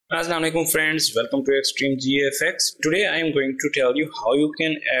Alaikum friends, welcome to Extreme GFX. Today I am going to tell you how you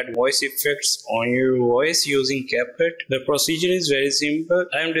can add voice effects on your voice using CapCut. The procedure is very simple.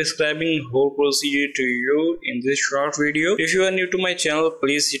 I am describing whole procedure to you in this short video. If you are new to my channel,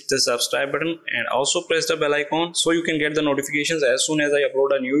 please hit the subscribe button and also press the bell icon so you can get the notifications as soon as I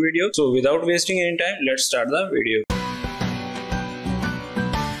upload a new video. So without wasting any time, let's start the video.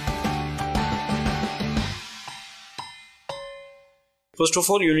 First of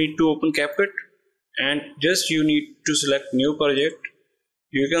all, you need to open CapCut and just you need to select new project.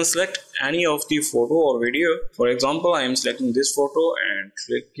 You can select any of the photo or video. For example, I am selecting this photo and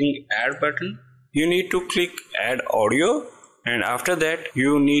clicking add button. You need to click add audio and after that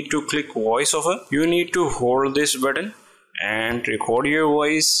you need to click voiceover. You need to hold this button and record your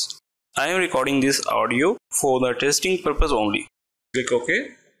voice. I am recording this audio for the testing purpose only. Click OK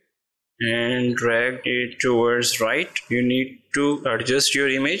and drag it towards right. You need to adjust your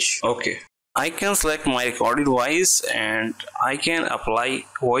image. Okay, I can select my recorded voice and I can apply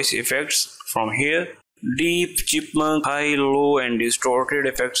voice effects from here. Deep, chipmunk, high, low and distorted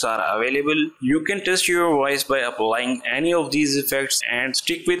effects are available. You can test your voice by applying any of these effects and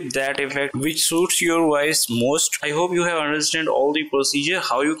stick with that effect which suits your voice most. I hope you have understood all the procedure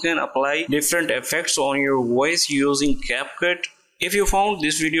how you can apply different effects on your voice using CapCut. If you found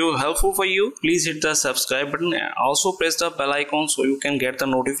this video helpful for you, please hit the subscribe button and also press the bell icon so you can get the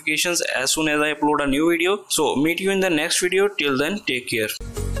notifications as soon as I upload a new video. So meet you in the next video. Till then, take care.